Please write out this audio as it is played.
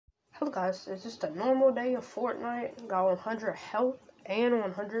Hello guys, it's just a normal day of Fortnite. Got 100 health and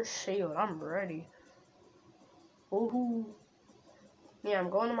 100 shield. I'm ready. Woohoo. Yeah, I'm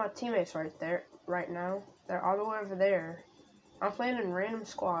going to my teammates right now. They're all the way over there. I'm playing in random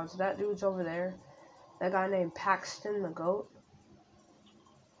squads. That dude's over there. That guy named Paxton the Goat.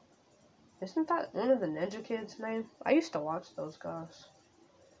 Isn't that one of the Ninja Kids' name? I used to watch those guys.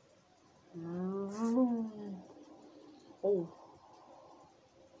 Oh.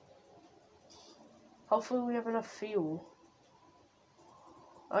 Hopefully we have enough fuel.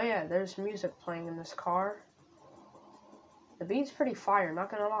 Oh yeah, there's music playing in this car. The beat's pretty fire,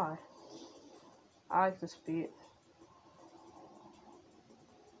 not gonna lie. I like this beat.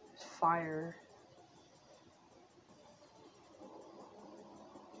 It's fire.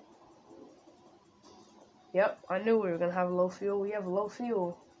 Yep, I knew we were gonna have low fuel. We have low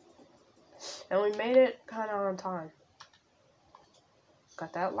fuel. And we made it kinda on time.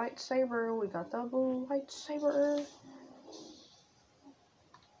 Got that lightsaber. We got the blue lightsaber.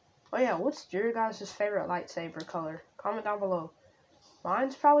 Oh yeah, what's your guys' favorite lightsaber color? Comment down below.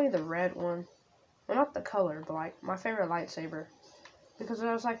 Mine's probably the red one. Well, not the color, but like my favorite lightsaber. Because it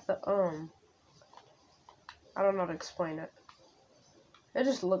was like the, I don't know how to explain it. It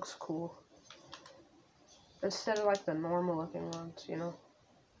just looks cool. Instead of like the normal looking ones, you know.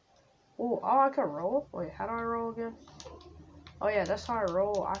 Ooh, oh, I can roll? Wait, how do I roll again? Oh yeah, that's how I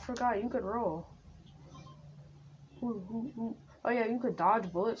roll. I forgot you could roll. Ooh. Oh yeah, you could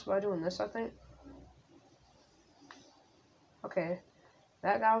dodge bullets by doing this, I think. Okay.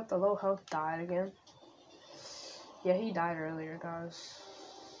 That guy with the low health died again. Yeah, he died earlier, guys.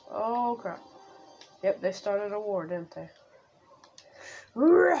 Oh crap. Yep, they started a war, didn't they?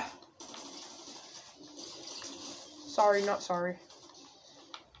 Sorry, not sorry.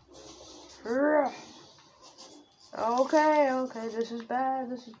 Okay, this is bad,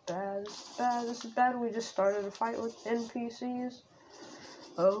 this is bad. We just started a fight with NPCs.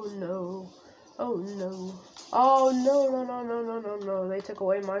 Oh no. No. They took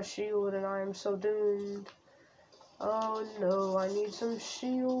away my shield and I am so doomed. Oh no, I need some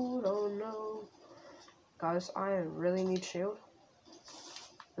shield. Oh no. Guys, I really need shield.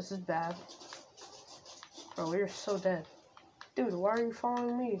 This is bad. Bro, we are so dead. Dude, why are you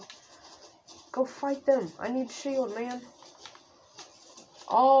following me? Go fight them. I need shield, man.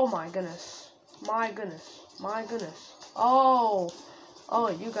 Oh my goodness. My goodness. Oh,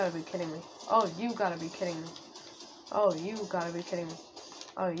 you gotta be kidding me. Oh, you gotta be kidding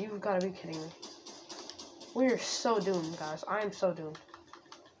me. We are so doomed, guys. I am so doomed.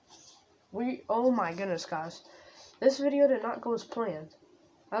 Oh my goodness, guys. This video did not go as planned.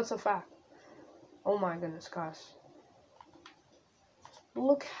 That's a fact. Oh my goodness, guys.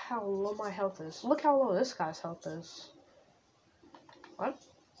 Look how low my health is. Look how low this guy's health is. What?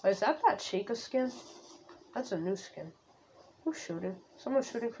 Wait, is that Chica skin? That's a new skin. Who's shooting? Someone's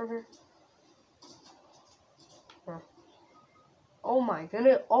shooting from here? Huh. Oh my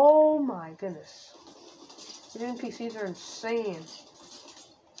goodness. These NPCs are insane.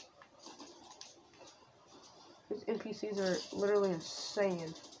 These NPCs are literally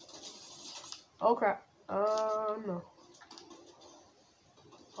insane. Oh crap. No.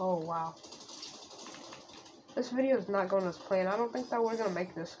 Oh wow. This video is not going as planned. I don't think that we're gonna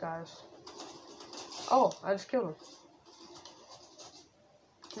make this, guys. Oh, I just killed him.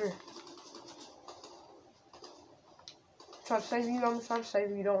 Here. Try to save you. I'm gonna try to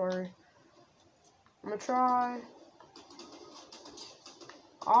save you. Don't worry. I'm gonna try.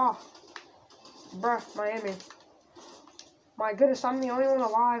 Ah. Bruh, Miami. My goodness, I'm the only one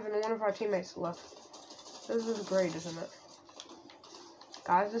alive and one of our teammates left. This is great, isn't it?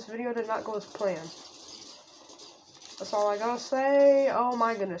 Guys, this video did not go as planned. That's all I gotta say. Oh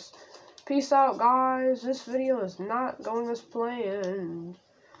my goodness. Peace out, guys. This video is not going as planned.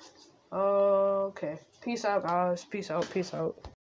 Okay. Peace out, guys. Peace out.